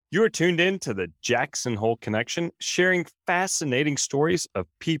You are tuned in to the Jackson Hole Connection, sharing fascinating stories of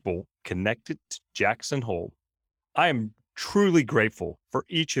people connected to Jackson Hole. I am truly grateful for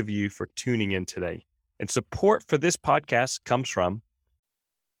each of you for tuning in today. And support for this podcast comes from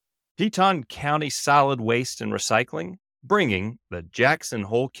Teton County Solid Waste and Recycling, bringing the Jackson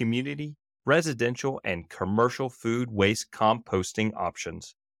Hole community residential and commercial food waste composting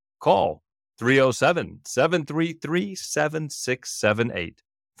options. Call 307-733-7678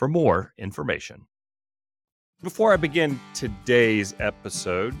 for more information. Before I begin today's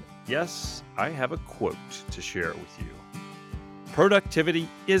episode, yes, I have a quote to share with you. Productivity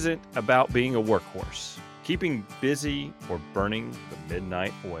isn't about being a workhorse, keeping busy, or burning the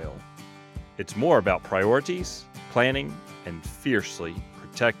midnight oil. It's more about priorities, planning, and fiercely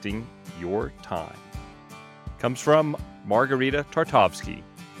protecting your time. Comes from Margarita Tartovsky.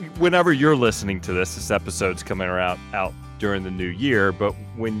 Whenever you're listening to this episode's coming out during the new year, but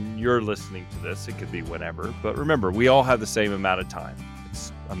when you're listening to this, it could be whenever. But remember, we all have the same amount of time.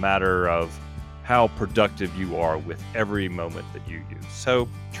 It's a matter of how productive you are with every moment that you use. So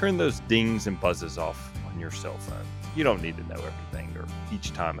turn those dings and buzzes off on your cell phone. You don't need to know everything or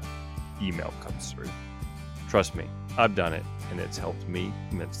each time an email comes through. Trust me, I've done it and it's helped me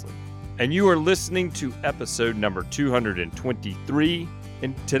immensely. And you are listening to episode number 223.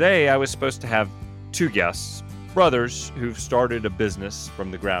 And today I was supposed to have two guests, brothers who've started a business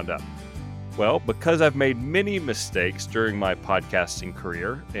from the ground up. Well, because I've made many mistakes during my podcasting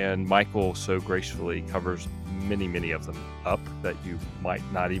career, and Michael so gracefully covers many of them up that you might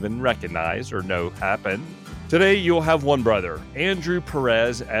not even recognize or know happened, today you'll have one brother, Andrew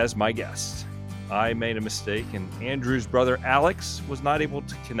Perez, as my guest. I made a mistake, and Andrew's brother Alex was not able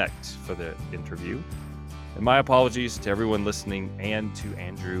to connect for the interview. And my apologies to everyone listening and to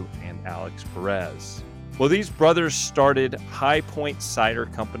Andrew and Alex Perez. Well, these brothers started High Point Cider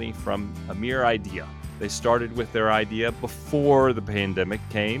Company from a mere idea. They started with their idea before the pandemic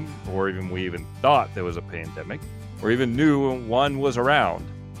came, or we even thought there was a pandemic, or even knew one was around.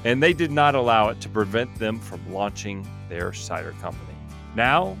 And they did not allow it to prevent them from launching their cider company.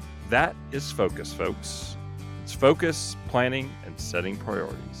 Now, that is focus, folks. It's focus, planning, and setting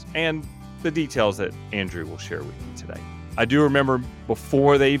priorities. And the details that Andrew will share with you today. I do remember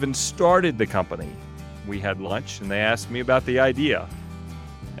before they even started the company, we had lunch and they asked me about the idea.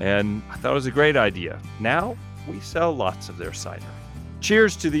 And I thought it was a great idea. Now we sell lots of their cider.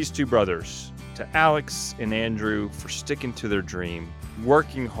 Cheers to these two brothers, to Alex and Andrew for sticking to their dream,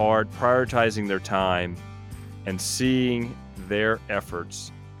 working hard, prioritizing their time, and seeing their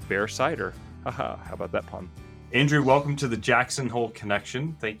efforts bear cider. Haha, how about that pun? Andrew, welcome to the Jackson Hole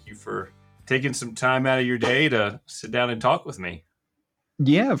Connection. Thank you for taking some time out of your day to sit down and talk with me.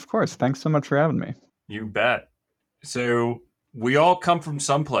 Yeah, of course. Thanks so much for having me. You bet. So we all come from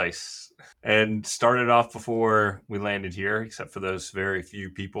someplace and started off before we landed here, except for those very few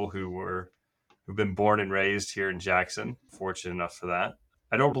people who've been born and raised here in Jackson. Fortunate enough for that.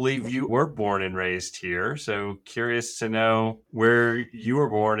 I don't believe you were born and raised here, so curious to know where you were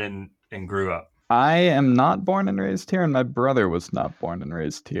born and grew up. I am not born and raised here, and my brother was not born and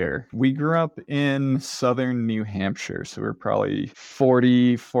raised here. We grew up in southern New Hampshire, so we're probably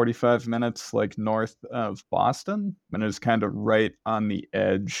 45 minutes north of Boston, and it was kind of right on the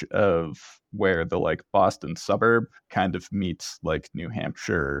edge of where the Boston suburb kind of meets New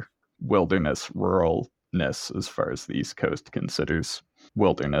Hampshire wilderness, ruralness as far as the East Coast considers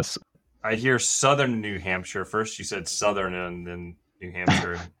wilderness. I hear southern New Hampshire. First you said southern and then New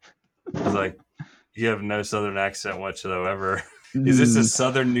Hampshire. I was like, you have no southern accent whatsoever. Is this a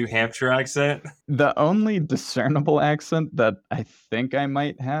southern New Hampshire accent? The only discernible accent that I think I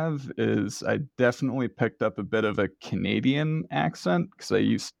might have is I definitely picked up a bit of a Canadian accent because I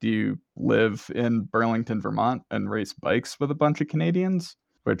used to live in Burlington, Vermont and race bikes with a bunch of Canadians,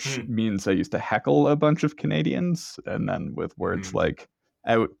 which means I used to heckle a bunch of Canadians. And then with words like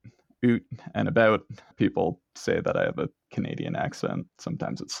out, oot, and about, people say that I have a Canadian accent.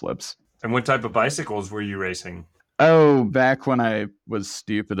 Sometimes it slips. And what type of bicycles were you racing? Oh, back when I was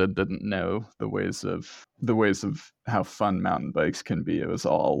stupid and didn't know the ways of how fun mountain bikes can be. It was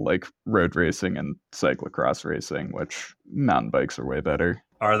all road racing and cyclocross racing, which mountain bikes are way better.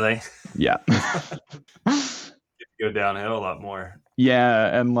 Are they? Yeah. You go downhill a lot more.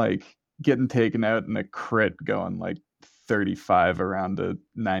 Yeah, and getting taken out in a crit going 35 around a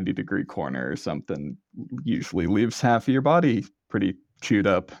 90-degree corner or something usually leaves half of your body pretty chewed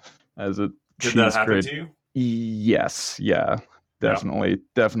up as a cheese. Did that happen to you? Yes, yeah. Definitely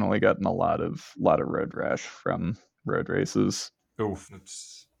gotten a lot of road rash from road races. Oof,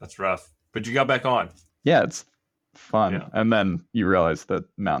 that's rough. But you got back on. Yeah, it's fun. Yeah, And then you realize that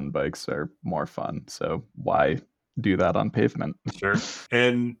mountain bikes are more fun. So why do that on pavement? sure.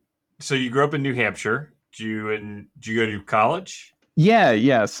 And so you grew up in New Hampshire. Did you go to college?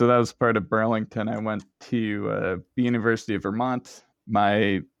 Yeah. So that was part of Burlington. I went to the University of Vermont.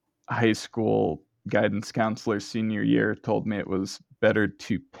 My high school guidance counselor senior year told me it was better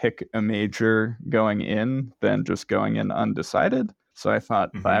to pick a major going in than just going in undecided. So I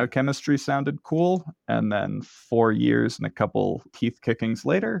thought Hmm. biochemistry sounded cool. And then 4 years and a couple teeth kickings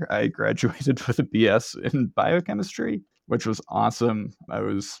later, I graduated with a BS in biochemistry, which was awesome. I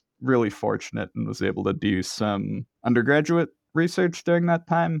was really fortunate and was able to do some undergraduate research during that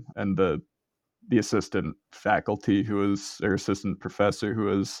time. And the assistant faculty who was, or assistant professor who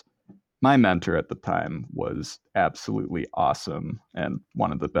was my mentor at the time was absolutely awesome and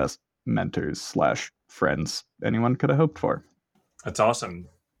one of the best mentors slash friends anyone could have hoped for. That's awesome.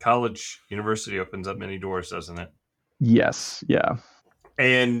 College, university opens up many doors, doesn't it? Yes, yeah.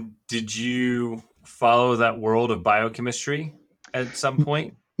 And did you follow that world of biochemistry at some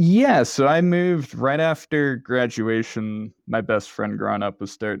point? Yeah, so I moved right after graduation. My best friend growing up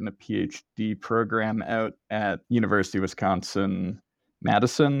was starting a PhD program out at University of Wisconsin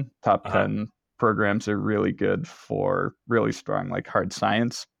Madison. Top Uh-huh. 10 programs are really good for really strong, like hard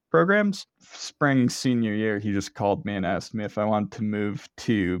science programs. Spring senior year, he just called me and asked me if I wanted to move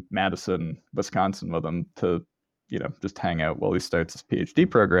to Madison, Wisconsin with him to, just hang out while he starts his PhD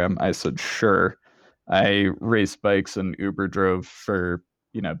program. I said, sure. I raced bikes and Uber drove for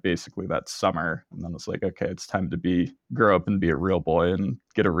basically that summer. And then it's like, okay, it's time to grow up and be a real boy and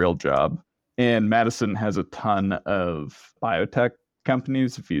get a real job. And Madison has a ton of biotech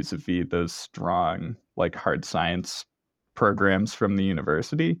companies vis-a-vis those strong, like hard science programs from the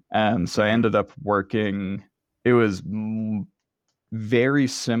university. And so I Hmm. ended up working, it was very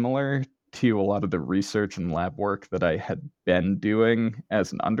similar to a lot of the research and lab work that I had been doing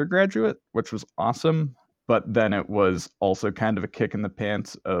as an undergraduate, which was awesome. But then it was also kind of a kick in the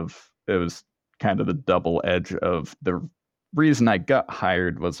pants of it was kind of the double edge of the reason I got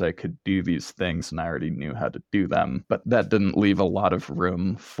hired was I could do these things and I already knew how to do them, but that didn't leave a lot of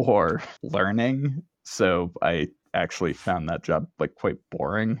room for learning. So I actually found that job like quite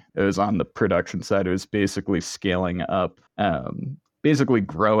boring. It was on the production side. It was basically scaling up, basically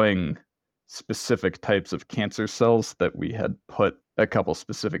growing specific types of cancer cells that we had put a couple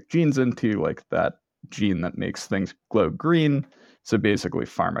specific genes into, like that gene that makes things glow green. So basically,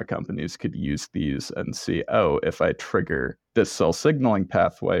 pharma companies could use these and see, oh, if I trigger this cell signaling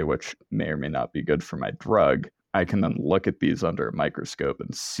pathway, which may or may not be good for my drug, I can then look at these under a microscope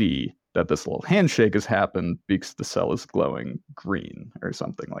and see that this little handshake has happened because the cell is glowing green or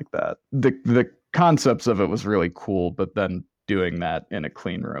something like that. The concepts of it was really cool, but then doing that in a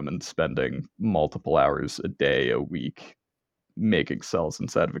clean room and spending multiple hours a day, a week making cells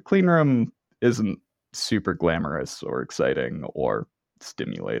inside of a clean room isn't super glamorous or exciting or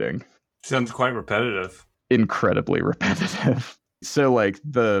stimulating. Sounds quite repetitive. Incredibly repetitive. So like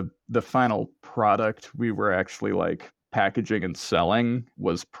the final product we were actually like packaging and selling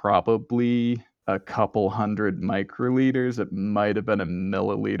was probably a couple hundred microliters. It might have been a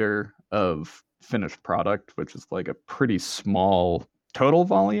milliliter of finished product, which is like a pretty small total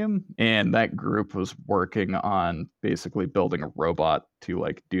volume. And that group was working on basically building a robot to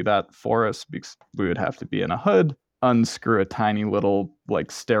like do that for us because we would have to be in a hood, unscrew a tiny little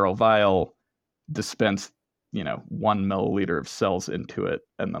like sterile vial, dispense 1 milliliter of cells into it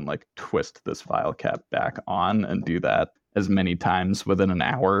and then like twist this vial cap back on and do that as many times within an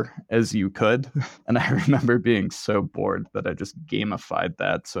hour as you could. And I remember being so bored that I just gamified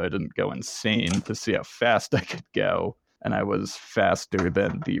that so I didn't go insane to see how fast I could go. And I was faster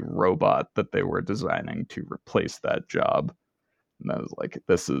than the robot that they were designing to replace that job. And I was like,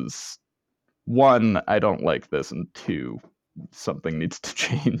 this is one, I don't like this, and two, something needs to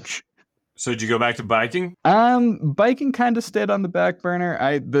change. So did you go back to biking? Biking kind of stayed on the back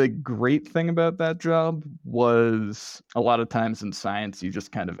burner. The great thing about that job was a lot of times in science you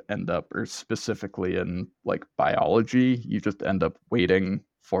just kind of end up, or specifically in like biology, you just end up waiting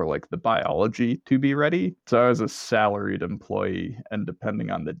for like the biology to be ready. So I was a salaried employee and depending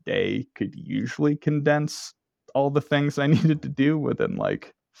on the day could usually condense all the things I needed to do within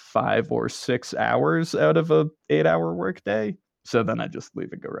like 5 or 6 hours out of a 8 hour workday. So then I just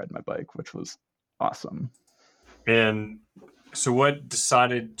leave and go ride my bike, which was awesome. And so what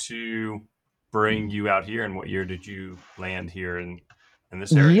decided to bring you out here, and what year did you land here in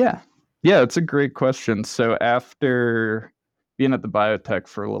this area? Yeah. Yeah, it's a great question. So after being at the biotech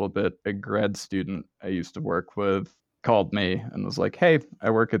for a little bit, a grad student I used to work with called me and was like, hey, I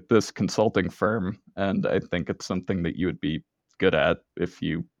work at this consulting firm and I think it's something that you would be good at if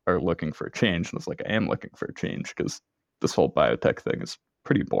you are looking for a change. And I was like, I am looking for a change because this whole biotech thing is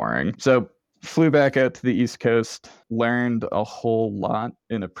pretty boring. So flew back out to the East Coast, learned a whole lot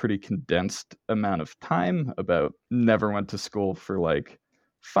in a pretty condensed amount of time about never went to school for like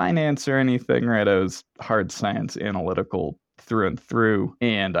finance or anything, right? I was hard science analytical through and through.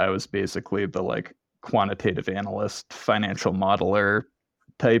 And I was basically the like quantitative analyst, financial modeler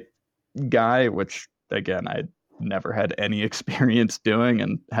type guy, which again, I never had any experience doing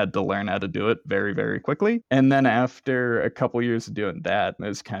and had to learn how to do it very, very quickly. And then after a couple years of doing that, it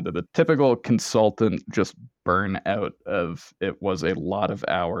was kind of the typical consultant just burnout of it was a lot of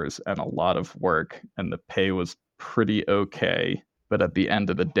hours and a lot of work, and the pay was pretty okay. But at the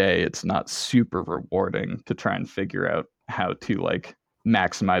end of the day, it's not super rewarding to try and figure out how to like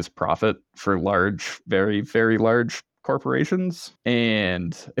maximize profit for large, very, very large corporations.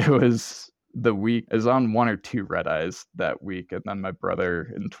 And it was the week, I was on one or two red eyes that week. And then my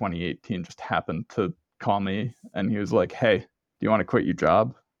brother in 2018 just happened to call me and he was like, hey, do you want to quit your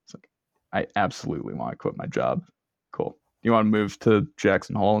job? It's like, I absolutely want to quit my job. Cool. You want to move to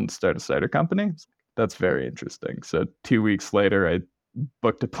Jackson Hole and start a cider company? That's very interesting. So 2 weeks later, I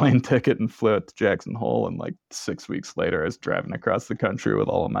booked a plane ticket and flew out to Jackson Hole. And like 6 weeks later, I was driving across the country with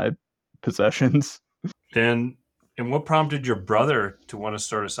all of my possessions. And what prompted your brother to want to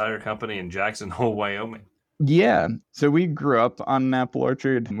start a cider company in Jackson Hole, Wyoming? Yeah. So we grew up on an apple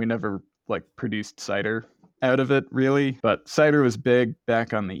orchard and we never like produced cider out of it really. But cider was big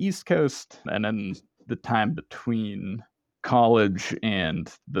back on the East Coast. And then the time between college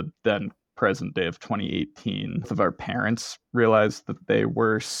and the then present day of 2018, of our parents realized that they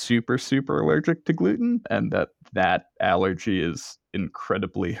were super, super allergic to gluten and that allergy is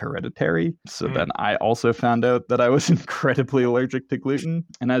incredibly hereditary. So then I also found out that I was incredibly allergic to gluten.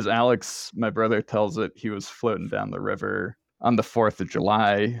 And as Alex, my brother, tells it, he was floating down the river on the 4th of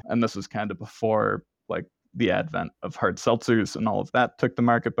July. And this was kind of before like the advent of hard seltzers and all of that took the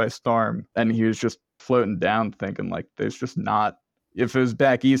market by storm. And he was just floating down thinking like there's just not, if it was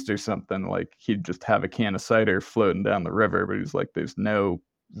back east or something, like he'd just have a can of cider floating down the river, but he's like, there's no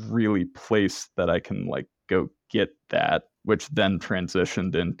really place that I can like go get that, which then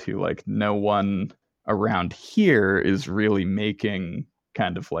transitioned into like no one around here is really making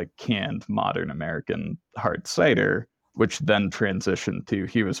kind of like canned modern American hard cider, which then transitioned to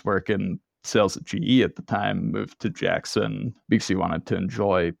he was working sales at GE at the time, moved to Jackson because he wanted to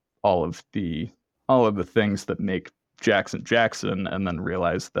enjoy all of the things that make Jackson, and then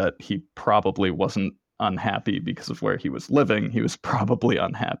realized that he probably wasn't unhappy because of where he was living. He was probably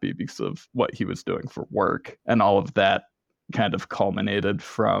unhappy because of what he was doing for work. And all of that kind of culminated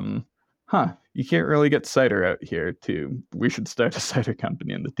from, you can't really get cider out here, to we should start a cider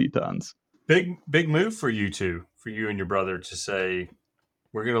company in the Tetons. Big move for you two, for you and your brother to say,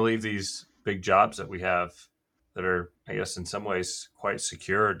 we're going to leave these big jobs that we have that are, I guess, in some ways quite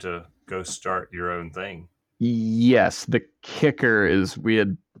secure to go start your own thing. Yes, the kicker is we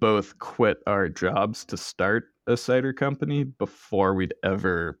had both quit our jobs to start a cider company before we'd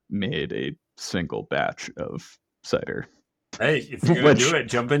ever made a single batch of cider. Hey, if you're going to do it,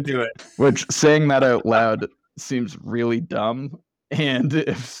 jump into it. Which, saying that out loud, seems really dumb. And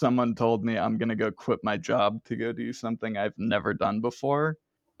if someone told me I'm going to go quit my job to go do something I've never done before,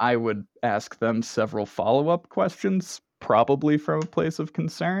 I would ask them several follow-up questions, probably from a place of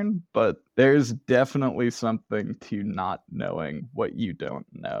concern, but there's definitely something to not knowing what you don't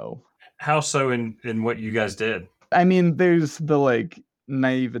know. How so in what you guys did? I mean, there's the like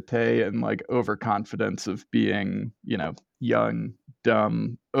naivete and like overconfidence of being, young,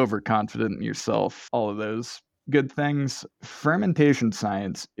 dumb, overconfident in yourself, all of those good things. Fermentation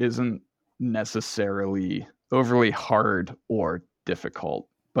science isn't necessarily overly hard or difficult,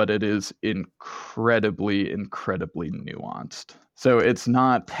 but it is incredibly, incredibly nuanced. So it's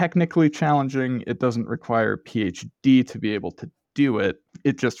not technically challenging. It doesn't require a PhD to be able to do it.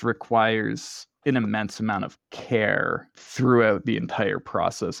 It just requires an immense amount of care throughout the entire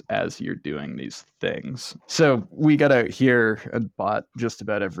process as you're doing these things. So we got out here and bought just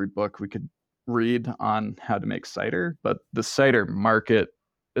about every book we could read on how to make cider, but the cider market,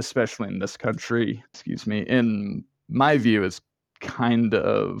 especially in this country, in my view, is kind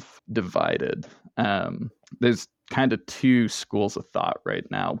of divided. There's kind of two schools of thought right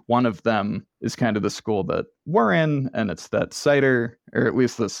now. One of them is kind of the school that we're in, and it's that cider, or at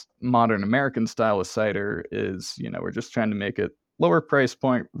least this modern American style of cider, is, we're just trying to make it lower price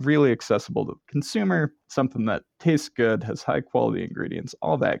point, really accessible to the consumer, something that tastes good, has high quality ingredients,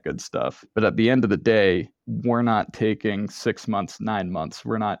 all that good stuff. But at the end of the day, we're not taking 6 months, 9 months.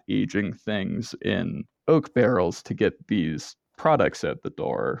 We're not aging things in oak barrels to get these products out the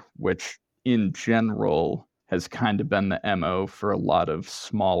door, which in general has kind of been the MO for a lot of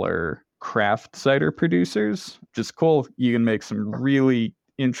smaller craft cider producers. Just cool. You can make some really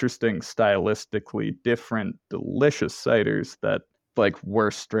interesting, stylistically different, delicious ciders that like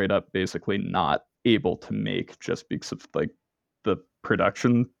we're straight up basically not able to make just because of like the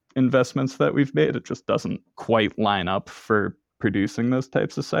production investments that we've made. It just doesn't quite line up for producing those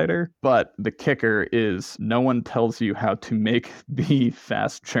types of cider. But the kicker is no one tells you how to make the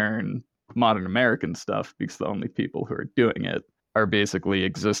fast churn modern American stuff, because the only people who are doing it are basically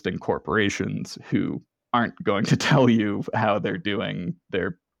existing corporations who aren't going to tell you how they're doing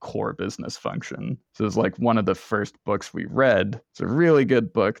their core business function. So it's like one of the first books we read. It's a really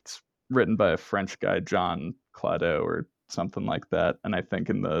good book. It's written by a French guy, John Claudeau, or something like that. And I think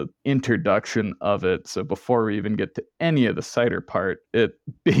in the introduction of it, so before we even get to any of the cider part, it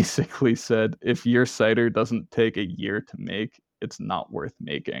basically said, if your cider doesn't take a year to make, it's not worth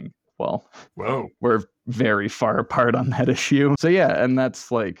making. Well, Whoa. We're very far apart on that issue. So yeah, and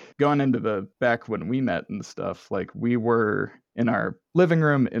that's like going into the back when we met and stuff, like we were in our living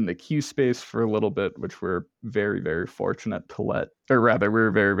room in the Q space for a little bit, which we're very, very fortunate to let, or rather, we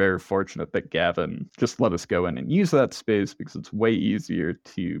were very, very fortunate that Gavin just let us go in and use that space, because it's way easier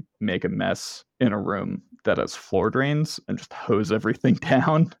to make a mess in a room that has floor drains and just hose everything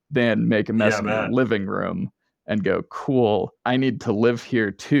down than make a mess in your living room and go, cool, I need to live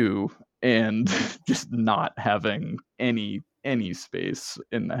here too, and just not having any space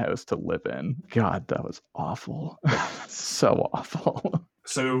in the house to live in. God, that was awful. So awful.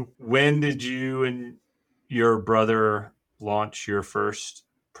 So when did you and your brother launch your first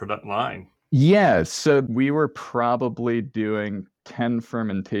product line? Yeah, so we were probably doing 10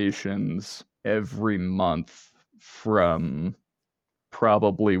 fermentations every month from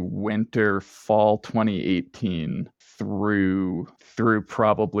probably winter, fall 2018 through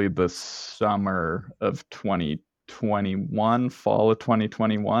probably the summer of 2021, fall of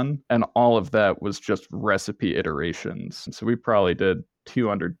 2021. And all of that was just recipe iterations. So we probably did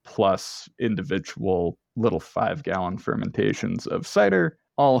 200 plus individual little 5-gallon fermentations of cider,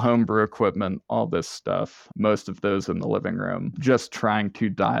 all homebrew equipment, all this stuff, most of those in the living room, just trying to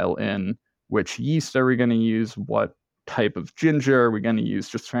dial in which yeast are we going to use, what type of ginger are we going to use,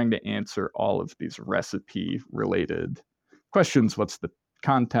 just trying to answer all of these recipe related questions. What's the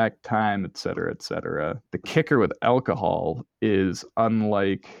contact time, et cetera, et cetera. The kicker with alcohol is,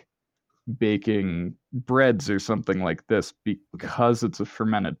 unlike baking breads or something like this, because it's a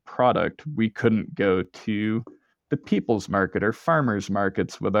fermented product, we couldn't go to the people's market or farmers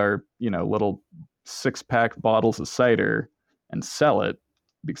markets with our, little 6-pack bottles of cider and sell it,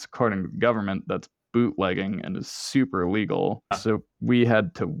 because according to the government, that's bootlegging and is super illegal. So we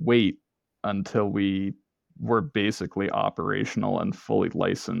had to wait until we were basically operational and fully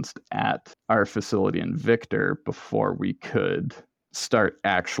licensed at our facility in Victor before we could start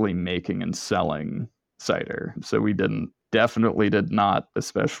actually making and selling cider. So we definitely did not,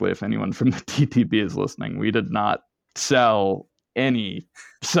 especially if anyone from the TTB is listening, we did not sell any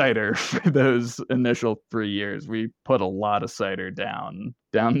cider for those initial 3 years. We put a lot of cider down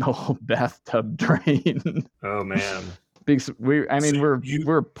the whole bathtub drain. Oh man. Because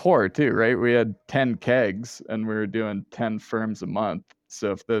we're poor too, right? We had 10 kegs and we were doing 10 firms a month.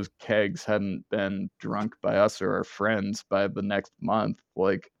 So if those kegs hadn't been drunk by us or our friends by the next month,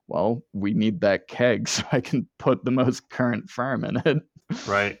 we need that keg so I can put the most current firm in it.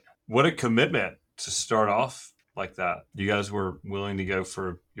 Right. What a commitment to start off like that. You guys were willing to go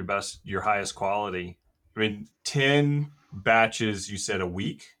for your highest quality. I mean, 10 batches, you said a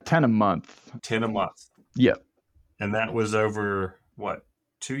week? 10 a month. 10 a month. Yep. And that was over,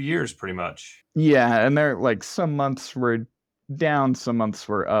 2 years pretty much? Yeah, and there, some months were down, some months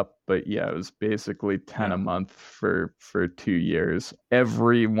were up, but yeah, it was basically 10 a month for 2 years.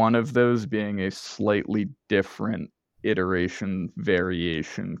 Every one of those being a slightly different iteration,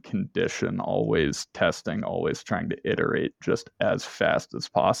 variation, condition, always testing, always trying to iterate just as fast as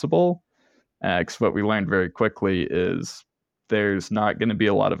possible. Because what we learned very quickly is there's not going to be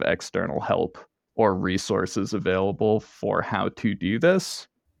a lot of external help or resources available for how to do this.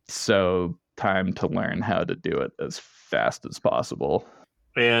 So time to learn how to do it as fast as possible.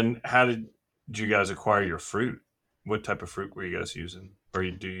 And how did you guys acquire your fruit? What type of fruit were you guys using, or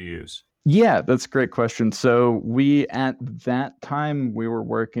do you use? Yeah, that's a great question. So we at that time we were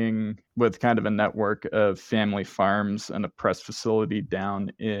working with kind of a network of family farms and a press facility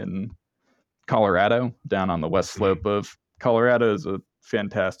down in Colorado, down on the west Mhm. slope of Colorado is a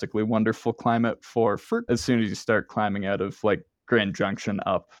fantastically wonderful climate for fruit. As soon as you start climbing out of like Grand Junction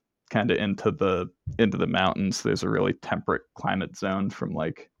up kind of into the mountains, there's a really temperate climate zone from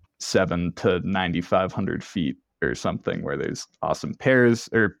like 7 to 9,500 feet or something where there's awesome pears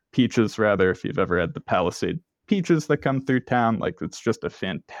or peaches rather if you've ever had the Palisade peaches that come through town. Like it's just a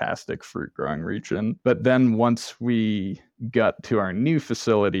fantastic fruit growing region. But then once we got to our new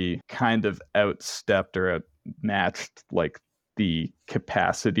facility, kind of outstepped or outmatched like the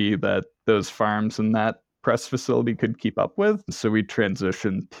capacity that those farms and that press facility could keep up with. So we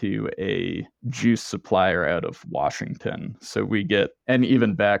transitioned to a juice supplier out of Washington. So we get, and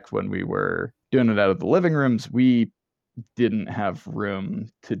even back when we were doing it out of the living rooms, we didn't have room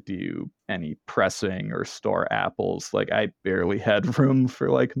to do any pressing or store apples. Like I barely had room for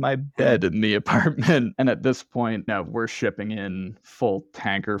like my bed in the apartment. And at this point, now we're shipping in full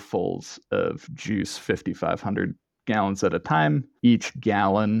tankerfuls of juice, 5,500 gallons at a time. Each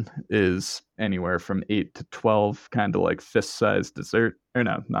gallon is anywhere from 8 to 12 kind of like fist-sized dessert. Or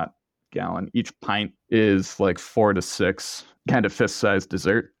no, not gallon. Each pint is like 4 to 6 kind of fist-sized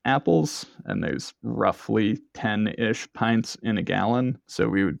dessert apples, and there's roughly 10-ish pints in a gallon. So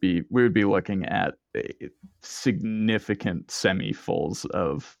we would be looking at significant semi-fulls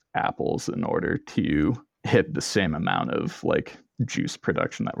of apples in order to hit the same amount of like juice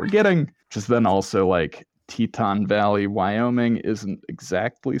production that we're getting, which is then also like Teton Valley, Wyoming isn't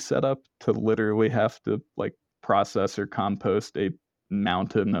exactly set up to literally have to like process or compost a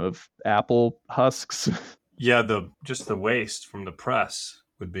mountain of apple husks. Yeah, the waste from the press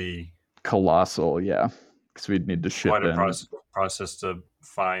would be Colossal, yeah. Because we'd need to quite ship a in. process to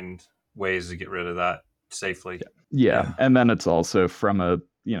find ways to get rid of that safely. Yeah. Yeah. And then it's also from a,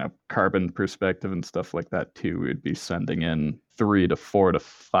 carbon perspective and stuff like that too. We'd be sending in 3 to 4 to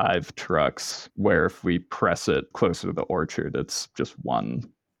 5 trucks, where if we press it closer to the orchard, it's just one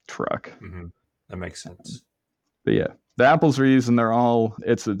truck. Hmm. That makes sense. But yeah, the apples we're using,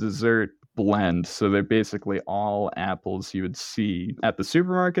 it's a dessert blend. So they're basically all apples you would see at the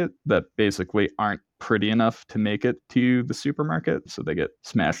supermarket that basically aren't pretty enough to make it to the supermarket. So they get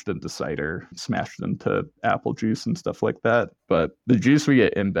smashed into cider, smashed into apple juice and stuff like that. But the juice we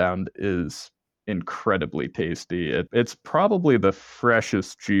get inbound is incredibly tasty. It's probably the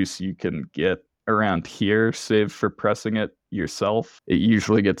freshest juice you can get around here, save for pressing it yourself. It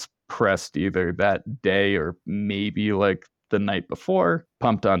usually gets pressed either that day or maybe like the night before,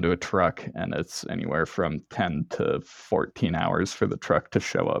 pumped onto a truck, and it's anywhere from 10 to 14 hours for the truck to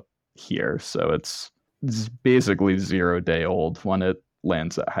show up here. So it's basically 0 day old when it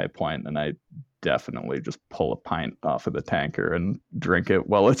lands at High Point, and I definitely just pull a pint off of the tanker and drink it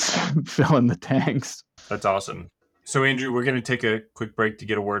while it's filling the tanks. That's awesome. So, Andrew, we're going to take a quick break to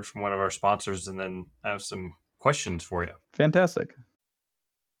get a word from one of our sponsors and then have some questions for you. Fantastic.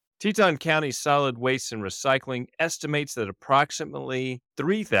 Teton County Solid Waste and Recycling estimates that approximately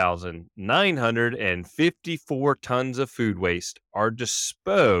 3,954 tons of food waste are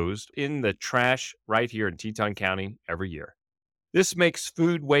disposed in the trash right here in Teton County every year. This makes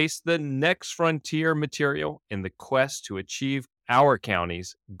food waste the next frontier material in the quest to achieve our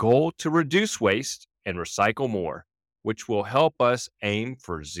county's goal to reduce waste and recycle more, which will help us aim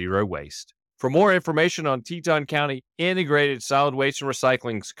for zero waste. For more information on Teton County Integrated Solid Waste and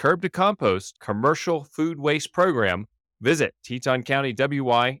Recycling's Curb to Compost commercial food waste program, visit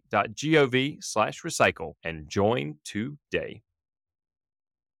tetoncountywy.gov/recycle and join today.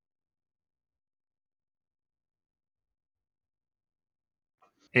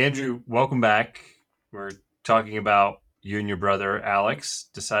 Andrew, welcome back. We're talking about you and your brother, Alex,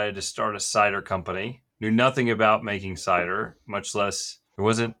 decided to start a cider company. Knew nothing about making cider, much less there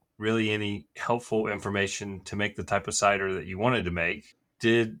wasn't really any helpful information to make the type of cider that you wanted to make.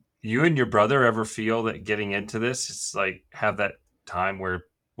 Did you and your brother ever feel that getting into this, it's like have that time where,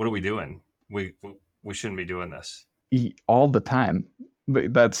 what are we doing? We shouldn't be doing this. All the time.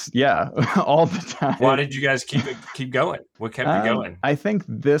 Yeah, all the time. Why did you guys keep going? What kept you going? I think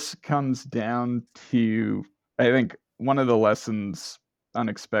this comes down to, I think one of the lessons,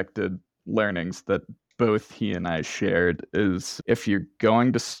 unexpected learnings that both he and I shared is if you're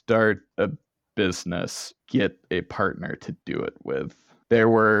going to start a business, get a partner to do it with.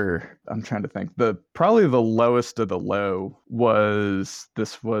 I'm trying to think, probably the lowest of the low was,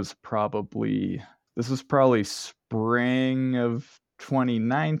 this was probably spring of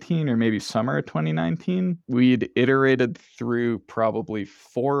 2019 or maybe summer of 2019, we'd iterated through probably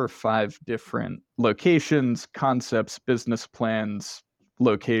 4 or 5 different locations, concepts, business plans,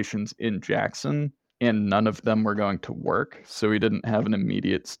 locations in Jackson, and none of them were going to work. So we didn't have an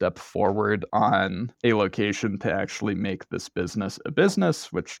immediate step forward on a location to actually make this business a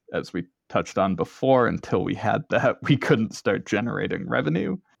business, which, as we touched on before, until we had that, we couldn't start generating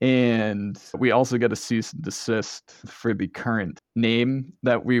revenue. And we also get a cease and desist for the current name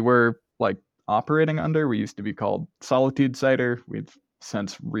that we were like operating under. We used to be called Solitude Cider. We've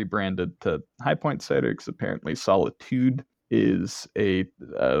since rebranded to High Point Cider because apparently Solitude is a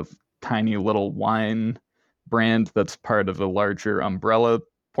tiny little wine brand that's part of a larger umbrella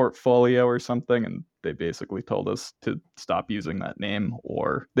portfolio or something, and they basically told us to stop using that name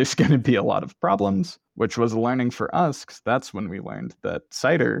or there's going to be a lot of problems, which was a learning for us because that's when we learned that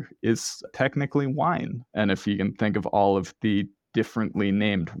cider is technically wine. And if you can think of all of the differently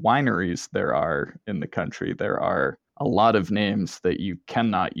named wineries there are in the country, there are a lot of names that you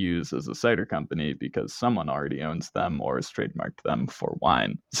cannot use as a cider company because someone already owns them or has trademarked them for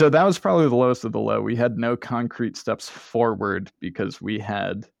wine. So that was probably the lowest of the low. We had no concrete steps forward because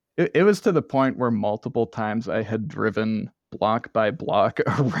it was to the point where multiple times I had driven block by block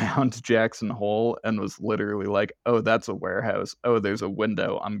around Jackson Hole and was literally like, oh, that's a warehouse. Oh, there's a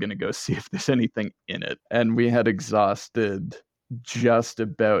window. I'm going to go see if there's anything in it. And we had exhausted just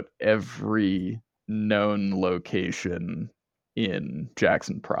about every known location in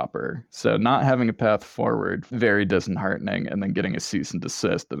Jackson proper. So not having a path forward, very disheartening. And then getting a cease and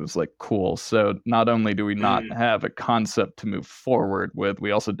desist, it was like, cool. So not only do we not have a concept to move forward with,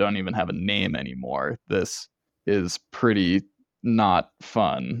 we also don't even have a name anymore. This is pretty not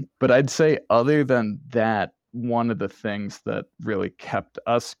fun. But I'd say other than that, one of the things that really kept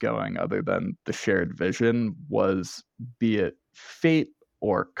us going, other than the shared vision, was, be it fate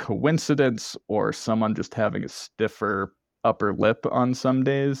or coincidence or someone just having a stiffer upper lip on some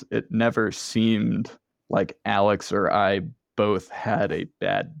days, it never seemed like Alex or I both had a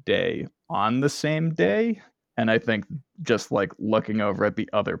bad day on the same day. And I think just like looking over at the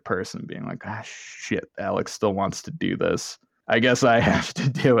other person being like, ah, shit, Alex still wants to do this. I guess I have to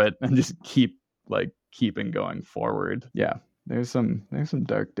do it, and just keeping going forward. Yeah, there's some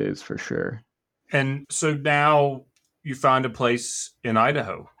dark days for sure. And so now you found a place in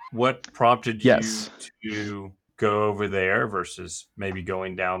Idaho. What prompted Yes. you to go over there versus maybe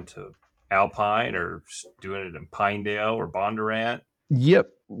going down to Alpine or doing it in Pinedale or Bondurant? Yep,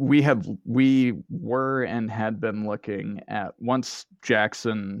 we were and had been looking at, once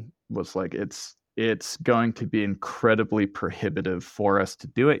Jackson was like, it's going to be incredibly prohibitive for us to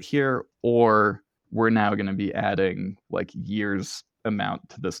do it here, or we're now going to be adding like years amount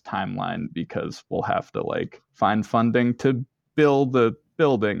to this timeline because we'll have to like find funding to build a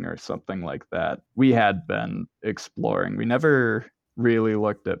building or something like that. We had been exploring. We never really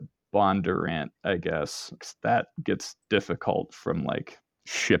looked at Bondurant, I guess, 'cause that gets difficult from like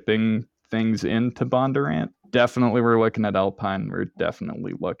shipping things into Bondurant. Definitely we're looking at Alpine. We're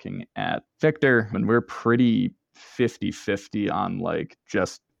definitely looking at Victor, and we're pretty 50-50 on like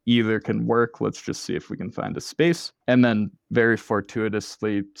just either can work. Let's just see if we can find a space. And then very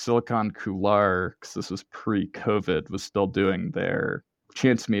fortuitously, Silicon Coular, because this was pre-COVID, was still doing their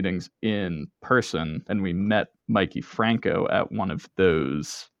chance meetings in person. And we met Mikey Franco at one of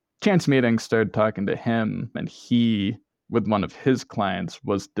those chance meetings, started talking to him, and he, with one of his clients,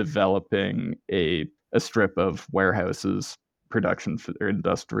 was developing a strip of warehouses, production or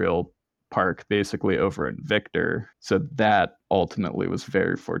industrial park, basically over in Victor. So that ultimately was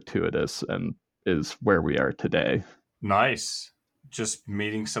very fortuitous and is where we are today. Nice. Just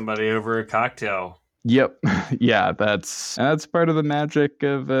meeting somebody over a cocktail. Yep. Yeah, that's part of the magic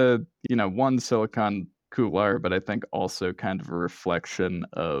of one Silicon Coular, but I think also kind of a reflection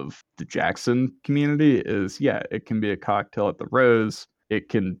of the Jackson community is, yeah, it can be a cocktail at the Rose. It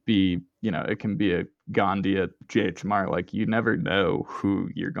can be, it can be a Gandhi at JHMR. Like, you never know who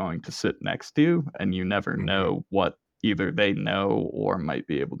you're going to sit next to, and you never know what either they know or might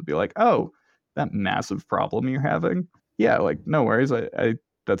be able to be like, oh, that massive problem you're having. Yeah, like, no worries. I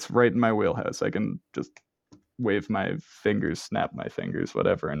that's right in my wheelhouse. I can just wave my fingers, snap my fingers,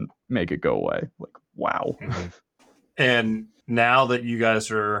 whatever, and make it go away. Like, wow. And now that you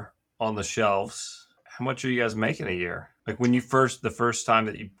guys are on the shelves, how much are you guys making a year? Like when the first time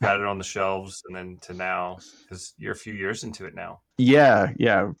that you got it on the shelves, and then to now, because you're a few years into it now. Yeah.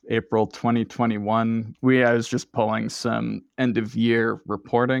 April 2021. I was just pulling some end of year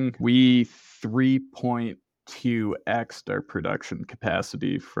reporting. We 2x'd our production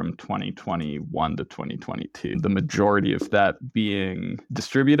capacity from 2021 to 2022. The majority of that being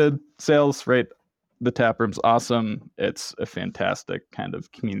distributed sales, right? The tap room's awesome. It's a fantastic kind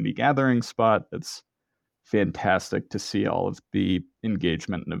of community gathering spot. It's fantastic to see all of the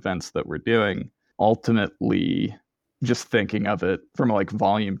engagement and events that we're doing. Ultimately, just thinking of it from a like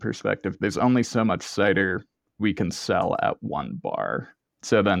volume perspective, there's only so much cider we can sell at one bar.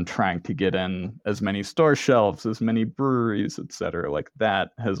 So then trying to get in as many store shelves, as many breweries, etc., like that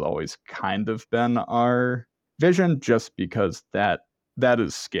has always kind of been our vision, just because that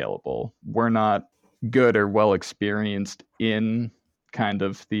is scalable. We're not good or well experienced in kind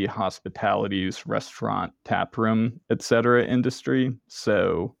of the hospitalities, restaurant, tap room, etc. industry.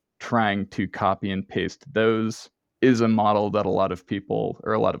 So trying to copy and paste those is a model that a lot of people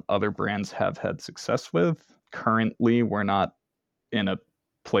or a lot of other brands have had success with. Currently, we're not in a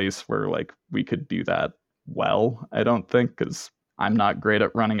place where like we could do that well, I don't think, because I'm not great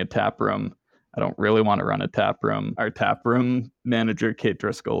at running a tap room. I don't really want to run a tap room. Our tap room manager, Kate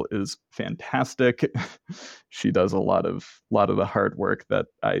Driscoll, is fantastic. She does a lot of the hard work that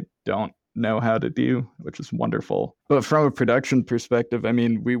I don't know how to do, which is wonderful. But from a production perspective, I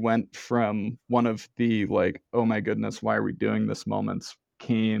mean, we went from one of the like, oh my goodness, why are we doing this moments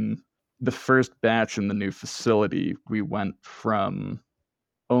came the first batch in the new facility. We went from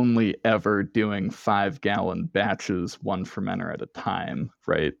only ever doing 5-gallon batches, one fermenter at a time,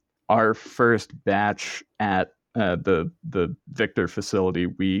 right? Our first batch at the Victor facility,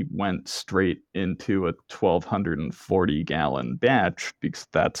 we went straight into a 1,240-gallon batch because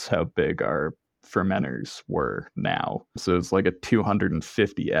that's how big our fermenters were now. So it's like a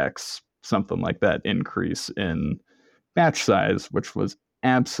 250x, something like that, increase in batch size, which was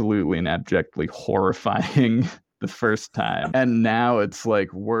absolutely and abjectly horrifying the first time. And now it's like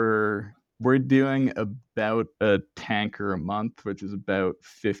we're doing about a tanker a month, which is about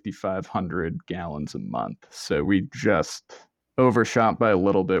 5,500 gallons a month. So we just overshot by a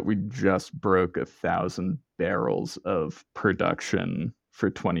little bit. We just broke 1,000 barrels of production for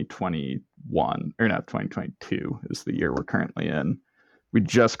 2021, or not 2022 is the year we're currently in. We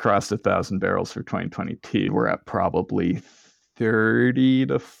just crossed 1,000 barrels for 2022. We're at probably 30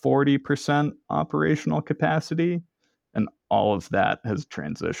 to 40% operational capacity. And all of that has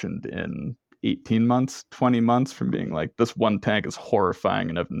transitioned in 18 months, 20 months from being like, this one tank is horrifying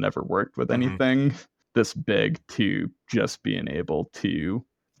and I've never worked with anything this big to just being able to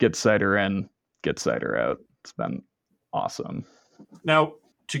get cider in, get cider out. It's been awesome. Now,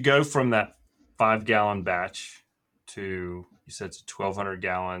 to go from that 5-gallon batch to, you said it's a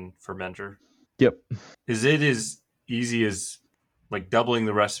 1,200-gallon fermenter. Yep. Is it as easy as like doubling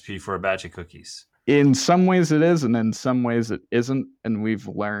the recipe for a batch of cookies? In some ways it is, and in some ways it isn't. And we've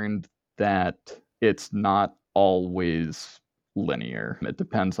learned that it's not always linear. It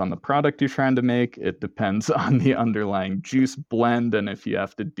depends on the product you're trying to make. It depends on the underlying juice blend, and if you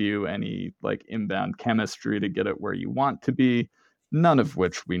have to do any like inbound chemistry to get it where you want to be, none of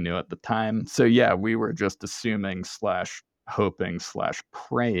which we knew at the time. So yeah, we were just assuming / hoping /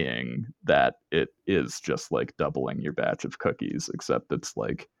 praying that it is just like doubling your batch of cookies, except it's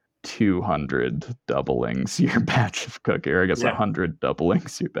like 200 doublings your batch of cookies, or I guess 100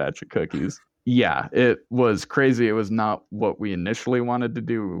 doublings your batch of cookies. Yeah, it was crazy. It was not what we initially wanted to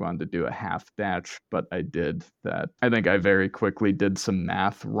do. We wanted to do a half batch, but I did that. I think I very quickly did some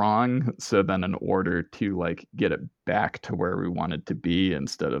math wrong. So then in order to like get it back to where we wanted to be,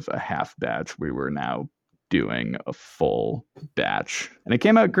 instead of a half batch, we were now doing a full batch. And it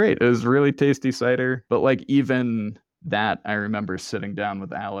came out great. It was really tasty cider. But like even that, I remember sitting down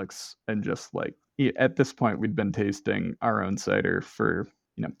with Alex and just like, at this point, we'd been tasting our own cider for,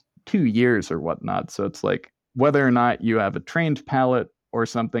 2 years or whatnot. So it's like, whether or not you have a trained palate or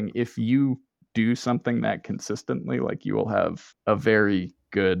something, if you do something that consistently, like you will have a very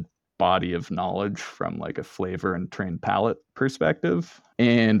good body of knowledge from like a flavor and trained palate perspective.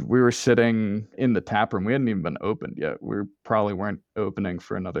 And we were sitting in the tap room. We hadn't even been opened yet. We probably weren't opening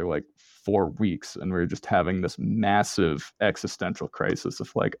for another like 4 weeks. And we were just having this massive existential crisis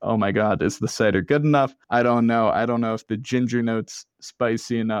of like, oh my God, is the cider good enough? I don't know. I don't know if the ginger note's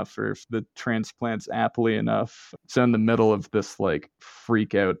spicy enough or if the transplant's appley enough. So in the middle of this like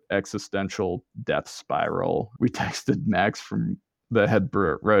freak out existential death spiral, we texted Max from the head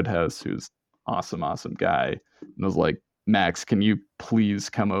brewer at Roadhouse, who's awesome guy, and was like, Max, can you please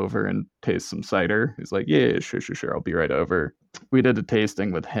come over and taste some cider? He's like, yeah, sure, I'll be right over. We did a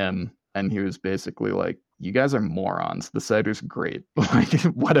tasting with him, and he was basically like, you guys are morons. The cider's great. Like,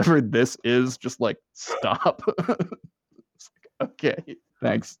 whatever this is, just like, stop. It's like, okay,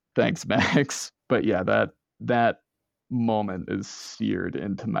 thanks, Max. But yeah, that moment is seared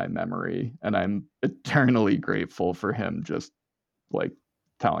into my memory, and I'm eternally grateful for him just like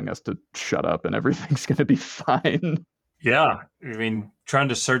telling us to shut up and everything's going to be fine. Yeah, I mean, trying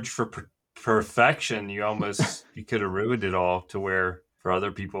to search for perfection, you could have ruined it all to where for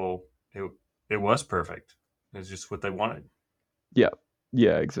other people it was perfect. It's just what they wanted. Yeah.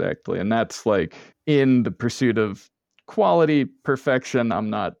 Yeah, exactly. And that's like in the pursuit of quality perfection, I'm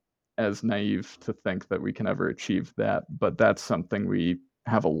not as naive to think that we can ever achieve that, but that's something we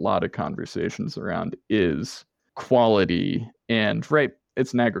have a lot of conversations around is quality. And right,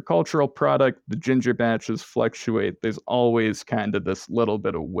 it's an agricultural product. The ginger batches fluctuate. There's always kind of this little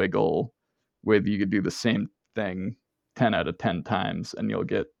bit of wiggle where you could do the same thing 10 out of 10 times and you'll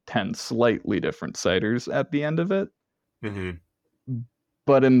get 10 slightly different ciders at the end of it. Mm-hmm.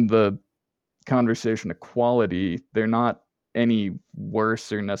 But in the conversation of quality, they're not any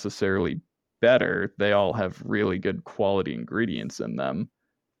worse or necessarily better. They all have really good quality ingredients in them.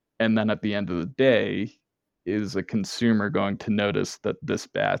 And then at the end of the day, is a consumer going to notice that this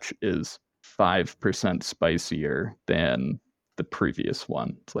batch is 5% spicier than the previous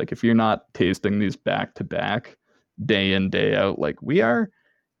one? It's like if you're not tasting these back to back, day in, day out, like we are,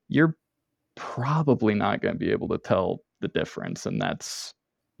 you're probably not going to be able to tell the difference. And that's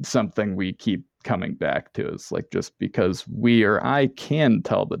something we keep coming back to is like just because we or I can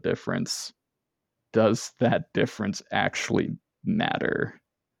tell the difference, does that difference actually matter?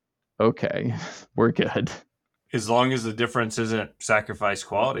 Okay, we're good. As long as the difference isn't sacrifice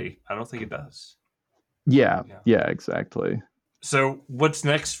quality, I don't think it does. Yeah, exactly. So, what's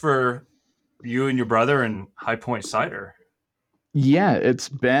next for you and your brother and High Point Cider? Yeah, it's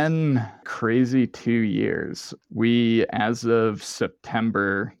been crazy 2 years. We, as of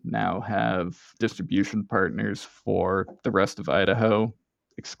September, now have distribution partners for the rest of Idaho,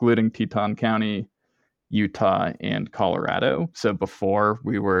 excluding Teton County, Utah, and Colorado. So before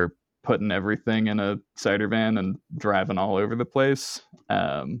we were putting everything in a cider van and driving all over the place.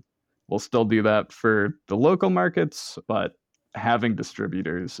 We'll still do that for the local markets, but having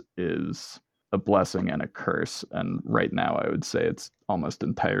distributors is a blessing and a curse. And right now, I would say it's almost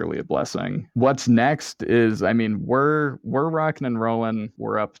entirely a blessing. What's next is, I mean, we're rocking and rolling.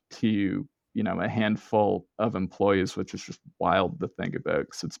 We're up to a handful of employees, which is just wild to think about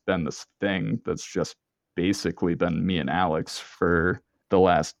because it's been this thing that's just basically been me and Alex for the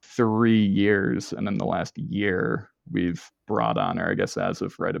last 3 years. And in the last year, we've brought on, or I guess as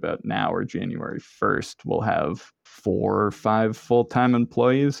of right about now or January 1st, we'll have 4 or 5 full-time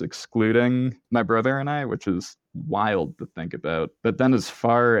employees, excluding my brother and I, which is wild to think about. But then as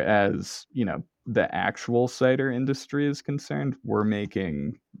far as, the actual cider industry is concerned, we're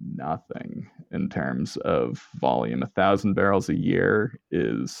making nothing in terms of volume. 1,000 barrels a year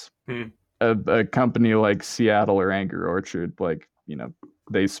is a company like Seattle or Angry Orchard, like,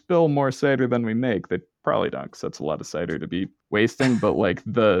 they spill more cider than we make. They probably don't, because that's a lot of cider to be wasting. But like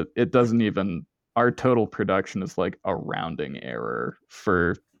it doesn't even, our total production is like a rounding error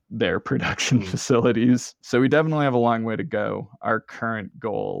for their production facilities. So we definitely have a long way to go. Our current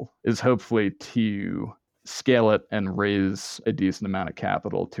goal is hopefully to scale it and raise a decent amount of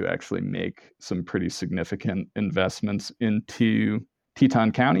capital to actually make some pretty significant investments into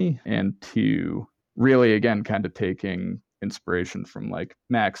Teton County and to really, again, kind of taking inspiration from like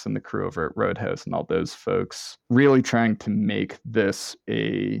Max and the crew over at Roadhouse and all those folks, really trying to make this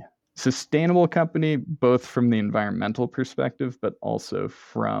a sustainable company, both from the environmental perspective, but also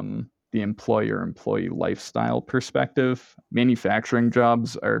from the employer-employee lifestyle perspective. Manufacturing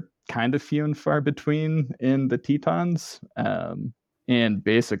jobs are kind of few and far between in the Tetons, and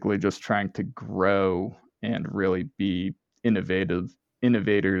basically just trying to grow and really be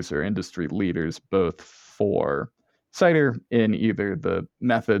innovators or industry leaders, both for cider in either the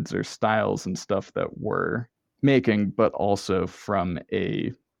methods or styles and stuff that we're making, but also from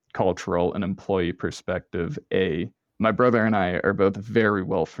a cultural and employee perspective. My brother and I are both very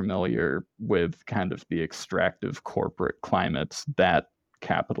well familiar with kind of the extractive corporate climates that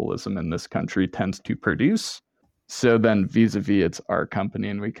capitalism in this country tends to produce. So then vis-a-vis it's our company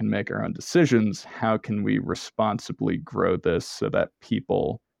and we can make our own decisions. How can we responsibly grow this so that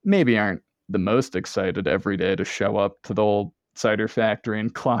people maybe aren't the most excited every day to show up to the old cider factory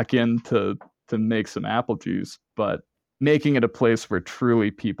and clock in to make some apple juice, but making it a place where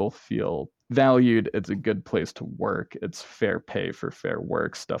truly people feel valued. It's a good place to work. It's fair pay for fair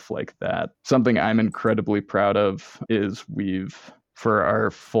work, stuff like that. Something I'm incredibly proud of is for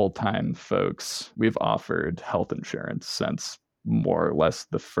our full-time folks, we've offered health insurance since more or less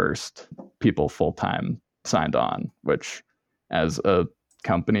the first people full-time signed on, which as a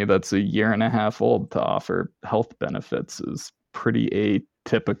company that's a year and a half old to offer health benefits is pretty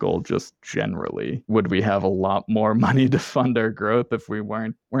atypical just generally. Would we have a lot more money to fund our growth if we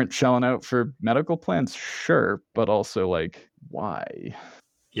weren't shelling out for medical plans? Sure, but also like why?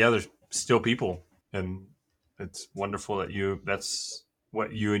 Yeah, there's still people, and it's wonderful that that's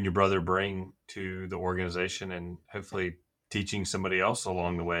what you and your brother bring to the organization, and hopefully teaching somebody else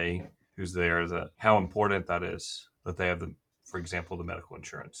along the way who's there that how important that is, that they have the, for example, the medical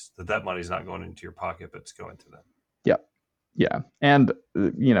insurance, that money's not going into your pocket, but it's going to them. Yeah. And,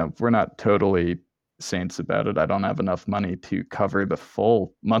 we're not totally saints about it. I don't have enough money to cover the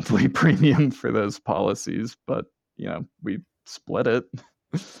full monthly premium for those policies, but, we split it.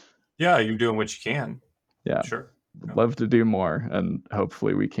 Yeah, you're doing what you can. Yeah. Sure. Would love to do more. And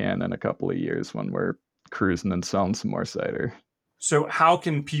hopefully we can in a couple of years when we're cruising and selling some more cider. So how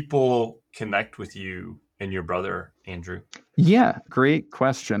can people connect with you and your brother, Andrew? Yeah, great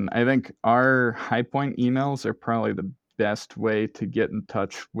question. I think our High Point emails are probably the best way to get in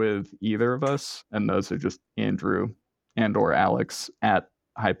touch with either of us. And those are just Andrew and or Alex at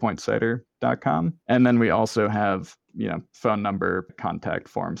highpointcider.com. And then we also have, phone number, contact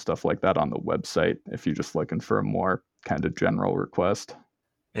form, stuff like that on the website if you're just looking for a more kind of general request.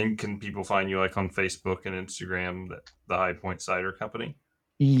 And can people find you like on Facebook and Instagram, the High Point Cider Company?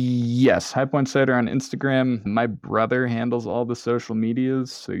 Yes, High Point Cider on Instagram. My brother handles all the social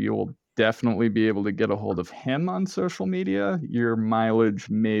medias, so you'll definitely be able to get a hold of him on social media. Your mileage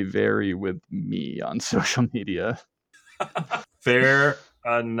may vary with me on social media. Fair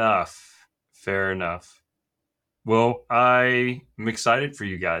enough. Fair enough. Well, I am excited for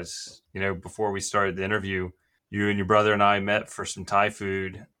you guys. Before we started the interview, you and your brother and I met for some Thai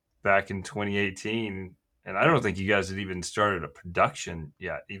food back in 2018. And I don't think you guys had even started a production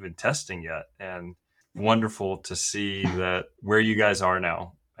yet, even testing yet. And wonderful to see that where you guys are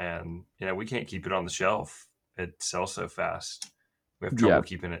now. And, we can't keep it on the shelf. It sells so fast. We have trouble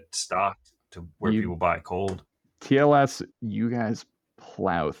keeping it stocked to where people buy it cold. TLS, you guys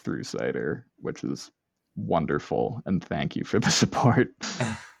plow through cider, which is wonderful. And thank you for the support.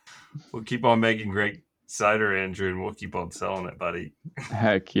 We'll keep on making great cider, Andrew, and we'll keep on selling it, buddy.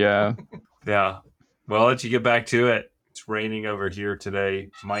 Heck yeah. Yeah. Well, I'll let you get back to it. It's raining over here today.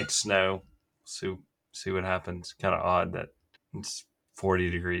 Might snow. See what happens. Kind of odd that it's 40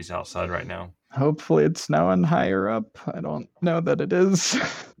 degrees outside right now. Hopefully it's snowing higher up. I don't know that it is.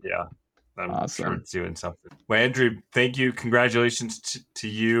 Yeah. I'm awesome. Sure it's doing something. Well, Andrew, thank you. Congratulations to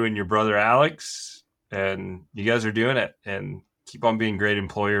you and your brother, Alex. And you guys are doing it. And keep on being great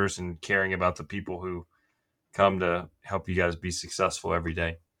employers and caring about the people who come to help you guys be successful every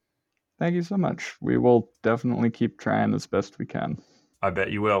day. Thank you so much. We will definitely keep trying as best we can. I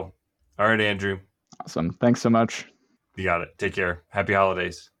bet you will. All right, Andrew. Awesome. Thanks so much. You got it. Take care. Happy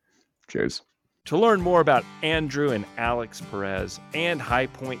holidays. Cheers. To learn more about Andrew and Alex Perez and High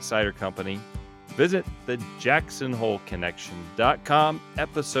Point Cider Company, visit the JacksonHoleConnection.com,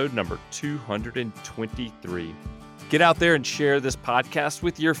 episode number 223. Get out there and share this podcast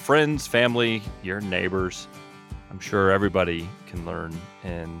with your friends, family, your neighbors. I'm sure everybody can learn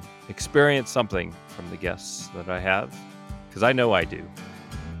and experience something from the guests that I have, because I know I do.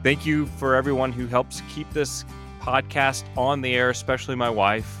 Thank you for everyone who helps keep this podcast on the air, especially my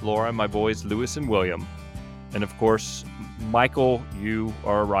wife, Laura, my boys, Lewis and William. And of course, Michael, you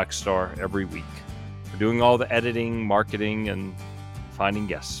are a rock star every week for doing all the editing, marketing, and finding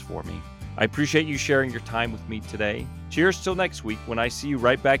guests for me. I appreciate you sharing your time with me today. Cheers till next week when I see you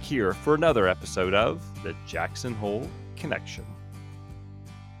right back here for another episode of the Jackson Hole Connection.